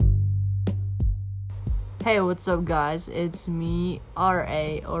Hey, what's up, guys? It's me,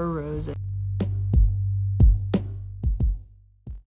 RA or Rose.